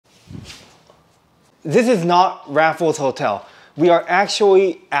This is not Raffles Hotel. We are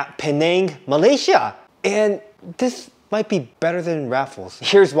actually at Penang, Malaysia. And this might be better than Raffles.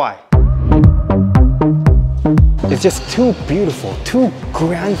 Here's why. It's just too beautiful, too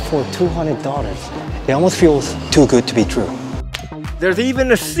grand for $200. It almost feels too good to be true. There's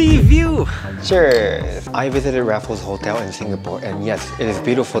even a sea view! Sure. I visited Raffles Hotel in Singapore and yes, it is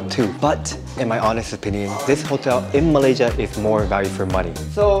beautiful too. But in my honest opinion, this hotel in Malaysia is more value for money.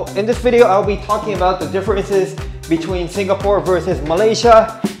 So in this video, I'll be talking about the differences between Singapore versus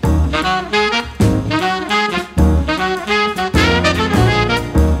Malaysia.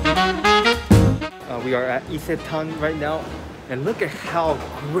 We are at Isetan right now and look at how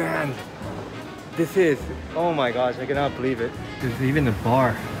grand this is. Oh my gosh, I cannot believe it. There's even a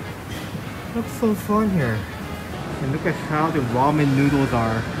bar. Looks so fun here. And look at how the ramen noodles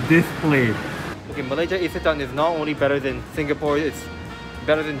are displayed. Okay, Malaysia Isetan is not only better than Singapore, it's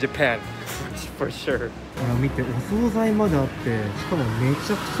better than Japan. For sure. 見て、お惣菜まであって、しかもめ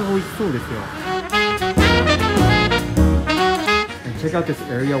ちゃくちゃ美味しそうですよ。And check out this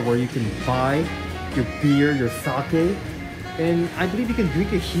area where you can buy your beer, your sake, and I believe you can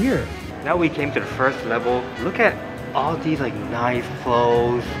drink it here. Now we came to the first level. Look at all these like nice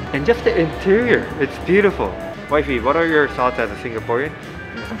clothes and just the interior. It's beautiful. Wifey, what are your thoughts as a Singaporean?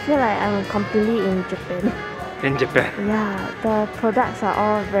 I feel like I'm completely in Japan. In Japan? Yeah, the products are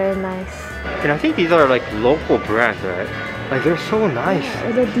all very nice. And I think these are like local brands, right? Like they're so nice.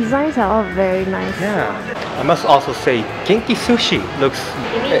 Yeah, the designs are all very nice. Yeah. I must also say, Genki Sushi looks...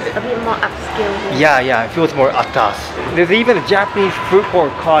 It means a bit more upscale. Yeah, it feels more atas. There's even a Japanese food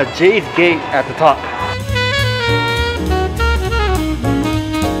court called Jay's Gate at the top.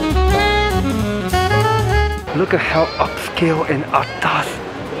 Look at how upscale and atas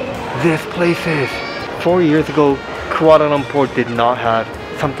this place is. 4 years ago, Kuala Lumpur did not have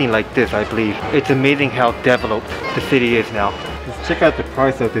something like this, I believe. It's amazing how developed the city is now. Let's check out the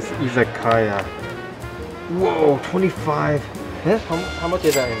price of this izakaya. Whoa, 25. Yes, how much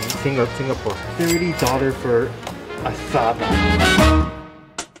is that in Singapore? $30 for a saba.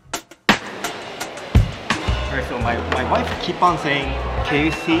 Alright, so my wife keep on saying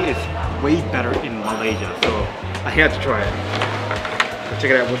KFC is way better in Malaysia, so I had to try it. So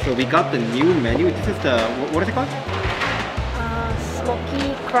check it out. So we got the new menu. This is the, what is it called?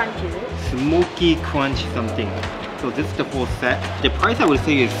 Smoky crunch, is it? Smoky crunch something. So this is the whole set. The price I would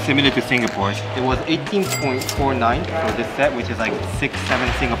say is similar to Singapore's. It was 18.49 for this set, which is like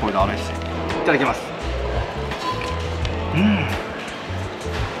 6-7 Singapore dollars. Itadakimasu.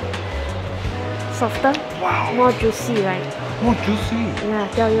 Softer? Wow. More juicy, right? More juicy. Yeah,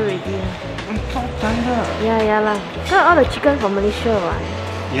 I tell you already. It's so tender. Yeah lah. Got all the chicken from Malaysia, right?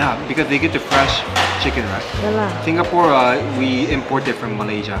 Yeah, because they get the fresh chicken, right? Yeah lah. Singapore, we import it from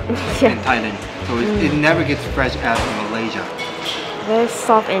Malaysia and Thailand. So it never gets fresh as in Malaysia. Very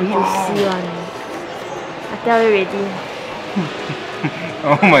soft and juicy one. I tell you already.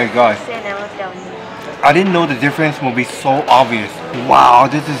 Oh my gosh. Say never tell me. I didn't know the difference will be so obvious. Wow,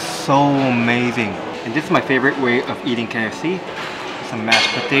 this is so amazing. And this is my favorite way of eating KFC. Some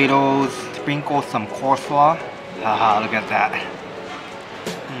mashed potatoes, sprinkle some coleslaw. Haha, look at that.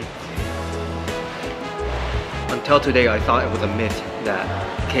 Until today, I thought it was a myth that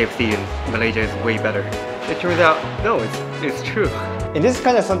KFC in Malaysia is way better. It turns out, no, it's true. And this is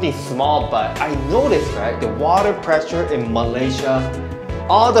kind of something small, but I noticed, right, the water pressure in Malaysia,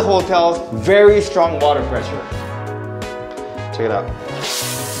 all the hotels, very strong water pressure. Check it out.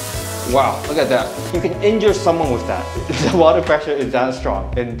 Wow, look at that. You can injure someone with that. The water pressure is that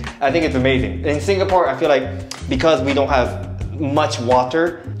strong. And I think it's amazing. In Singapore, I feel like because we don't have much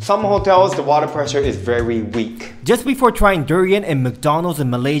water, some hotels, the water pressure is very weak. Just before trying Durian and McDonald's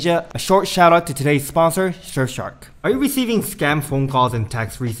in Malaysia, a short shout out to today's sponsor, Surfshark. Are you receiving scam phone calls and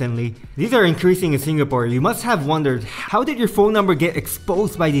texts recently? These are increasing in Singapore. You must have wondered, how did your phone number get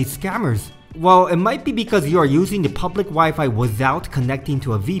exposed by these scammers? Well, it might be because you are using the public Wi-Fi without connecting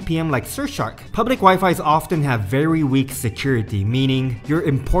to a VPN like Surfshark. Public Wi-Fis often have very weak security, meaning your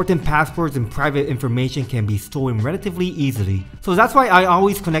important passwords and private information can be stolen relatively easily. So that's why I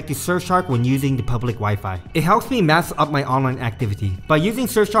always connect to Surfshark when using the public Wi-Fi. It helps me mask up my online activity. By using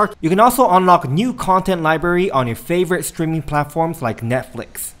Surfshark, you can also unlock new content library on your favorite streaming platforms like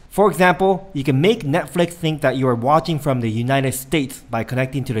Netflix. For example, you can make Netflix think that you are watching from the United States by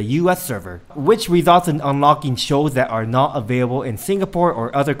connecting to the US server, which results in unlocking shows that are not available in Singapore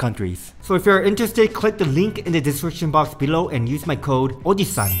or other countries. So if you're interested, click the link in the description box below and use my code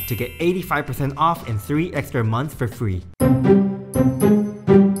OJISAN to get 85% off and 3 extra months for free.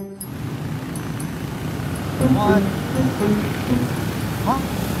 What? Huh?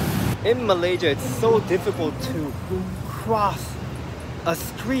 in Malaysia, it's so difficult to cross a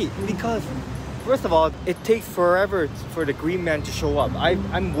street because, first of all, it takes forever for the green man to show up.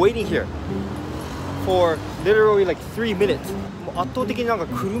 I'm waiting here for literally like 3 minutes. 圧倒的になんか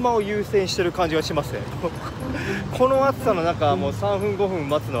車を優先してる感じがしますね。この暑さの中、もう3分5分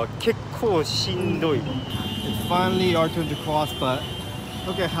待つのは結構しんどい。It's finally our turn to cross, but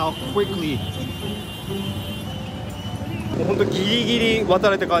look at how quickly. もうほんとギリギリ渡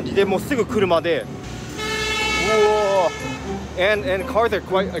れた感じで、もうすぐ車で。And cars are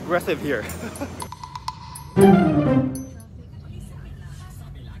quite aggressive here.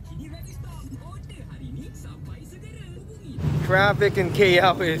 Traffic in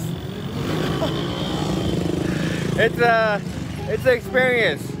KL is it's an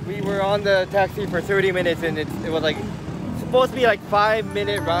experience. We were on the taxi for 30 minutes and it was like supposed to be like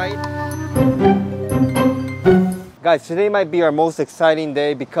 5-minute ride. Guys, today might be our most exciting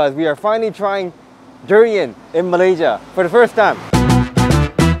day because we are finally trying durian in Malaysia for the first time.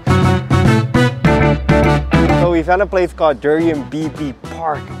 So we found a place called Durian BB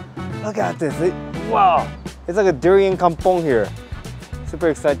Park. Look at this. Wow. It's like a durian kampong here. Super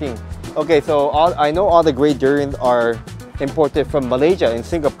exciting. Okay, so I know all the great durians are imported from Malaysia and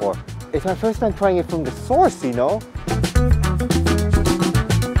Singapore. It's my first time trying it from the source, you know?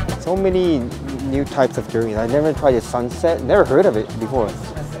 So many new types of durian. I never tried the sunset, never heard of it before.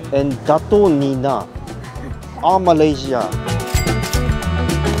 And Dato Nina, all Malaysia.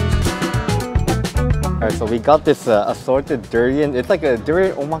 Alright, so we got this assorted durian. It's like a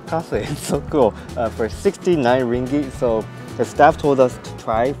durian omakase. It's so cool. For 69 ringgit. So the staff told us to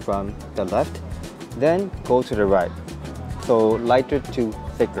try from the left, then go to the right. So lighter to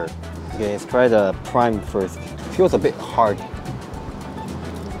thicker. Okay, let's try the prime first. Feels a bit hard.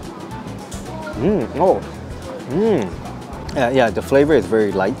 Yeah, the flavor is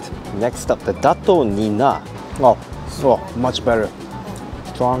very light. Next up, the Dato Nina. Oh, so much better.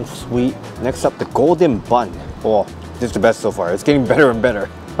 Strong, sweet. Next up, the golden bun. Oh, this is the best so far. It's getting better and better.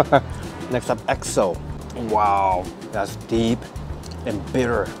 Next up, EXO. Wow, that's deep and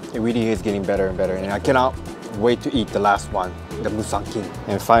bitter. It really is getting better and better. And I cannot wait to eat the last one, the Musangking.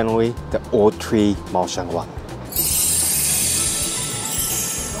 And finally, the old tree Maoshangwan.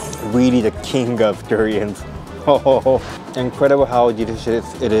 Really the king of durians. Oh, incredible how delicious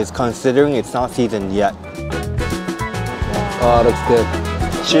it is considering it's not seasoned yet. Oh, looks good.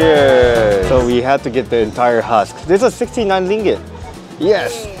 Cheers! So we had to get the entire husk. This is 69 ringgit.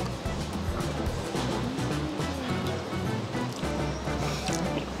 Yes!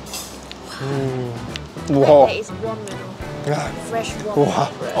 Wow. It's warm, you know. Fresh warm. Wow.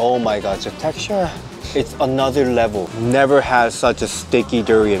 Oh my gosh, the texture. It's another level. Never had such a sticky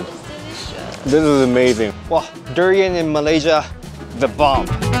durian. This is amazing. Wow, durian in Malaysia, the bomb.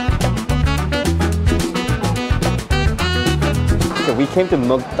 So we came to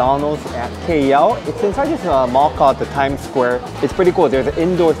McDonald's at KL. It's inside this mall called the Times Square. It's pretty cool. There's an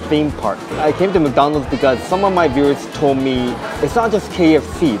indoor theme park. I came to McDonald's because some of my viewers told me it's not just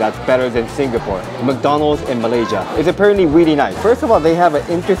KFC that's better than Singapore. McDonald's in Malaysia. It's apparently really nice. First of all, they have an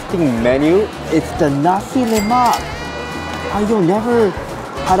interesting menu. It's the Nasi Lemak. I don't never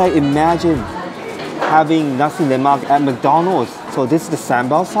had I imagined having Nasi Lemak at McDonald's. So this is the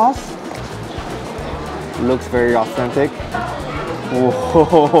sambal sauce. Looks very authentic.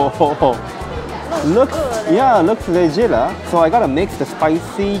 Whoa. Looks legit. So I gotta mix the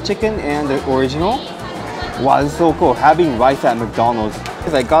spicy chicken and the original. Wow, this is so cool. Having rice at McDonald's.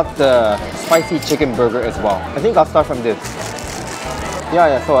 I got the spicy chicken burger as well. I think I'll start from this.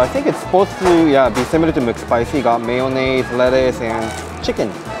 Yeah, so I think it's supposed to be similar to McSpicy. Got mayonnaise, lettuce, and chicken.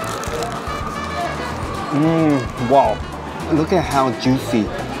 Wow. Look at how juicy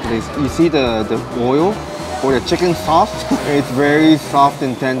it is. You see the oil or the chicken sauce? It's very soft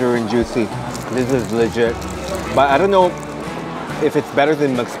and tender and juicy. This is legit. But I don't know if it's better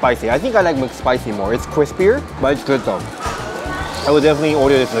than McSpicy. I think I like McSpicy more. It's crispier, but it's good though. I would definitely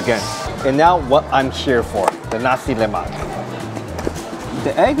order this again. And now what I'm here for, the Nasi Lemak.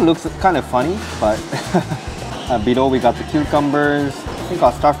 The egg looks kind of funny, but below we got the cucumbers. I think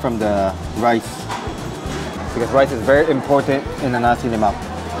I'll start from the rice, because rice is very important in the Nasi Lemak.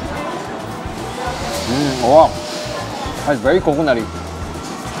 Wow, it's very coconutty.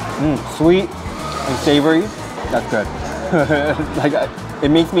 Sweet and savory. That's good. It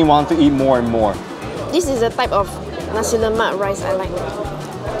makes me want to eat more and more. This is the type of Nasi Lemak rice I like.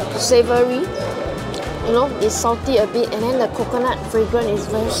 Savory, you know, it's salty a bit, and then the coconut fragrance is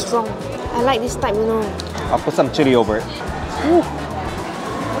very strong. I like this type, you know. I'll put some chili over it.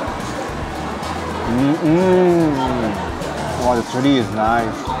 Wow, the chili is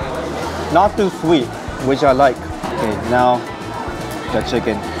nice. Not too sweet, which I like. Okay, now the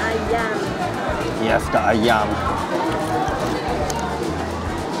chicken. Ayam. Yes, the ayam.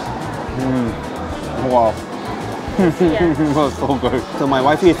 Wow. Was so good. So my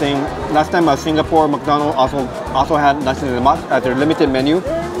wife is saying last time at Singapore, McDonald also had Nasi Lemak at their limited menu.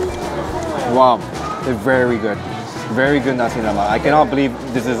 Wow, it's very good. Very good Nasi Lemak. I cannot believe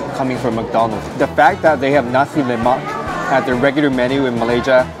this is coming from McDonald's. The fact that they have Nasi Lemak at their regular menu in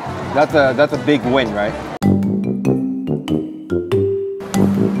Malaysia, that's a big win, right?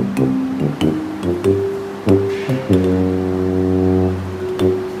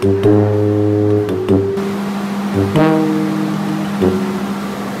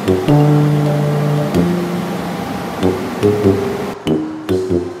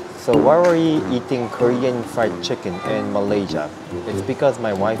 So why were we eating Korean fried chicken in Malaysia? It's because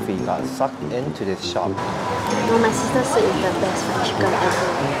my wifey got sucked into this shop. No, my sister said it's the best fried chicken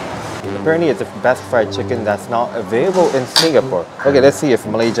ever. Apparently it's the best fried chicken that's not available in Singapore. Okay, let's see if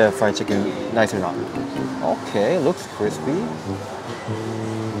Malaysia fried chicken is nice or not. Okay, looks crispy.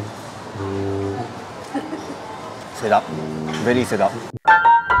 Sit up. Really sit up.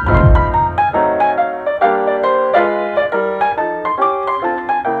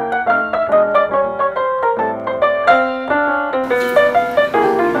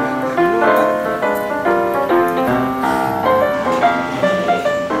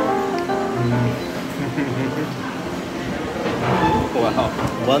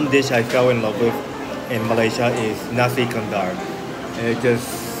 One dish I fell in love with in Malaysia is nasi kandar. It's just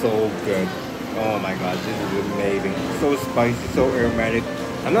so good. Oh my god, this is amazing. So spicy, so aromatic.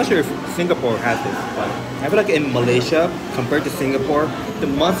 I'm not sure if Singapore has this, but I feel like in Malaysia, compared to Singapore,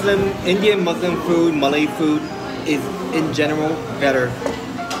 the Indian Muslim food, Malay food is in general better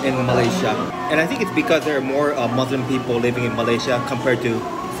in Malaysia. And I think it's because there are more Muslim people living in Malaysia compared to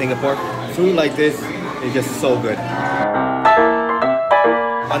Singapore. Food like this is just so good.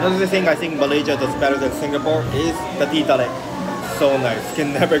 Another thing I think Malaysia does better than Singapore is the teh tarik. So nice.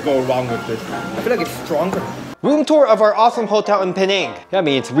 Can never go wrong with this. I feel like it's stronger. Room tour of our awesome hotel in Penang. Yeah, I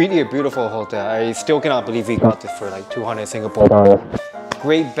mean, it's really a beautiful hotel. I still cannot believe we got this for like 200 Singapore dollars.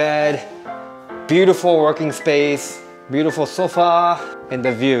 Great bed, beautiful working space, beautiful sofa, and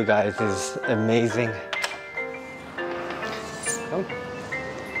the view, guys, is amazing. Oh.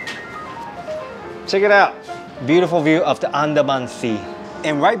 Check it out. Beautiful view of the Andaman Sea.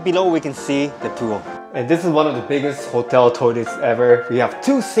 And right below we can see the pool. And this is one of the biggest hotel toilets ever. We have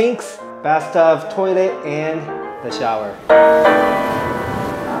 2 sinks, bathtub, toilet, and the shower.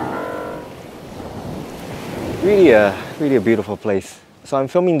 Really a beautiful place. So I'm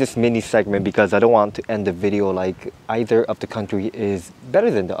filming this mini segment because I don't want to end the video like either of the country is better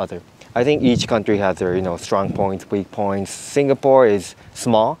than the other. I think each country has their, strong points, weak points. Singapore is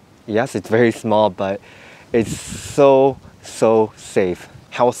small. Yes, it's very small, but it's so safe.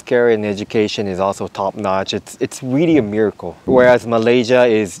 Healthcare and education is also top-notch. It's really a miracle. Whereas Malaysia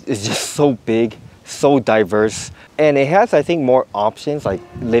is just so big, so diverse, and it has, I think, more options, like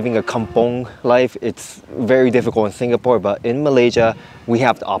living a kampong life. It's very difficult in Singapore, but in Malaysia we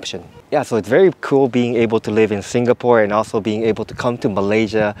have the option. Yeah, so it's very cool being able to live in Singapore and also being able to come to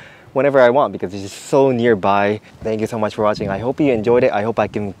Malaysia whenever I want because it's just so nearby. Thank you so much for watching. I hope you enjoyed it. I hope I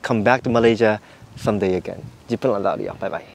can come back to Malaysia someday again. Bye bye.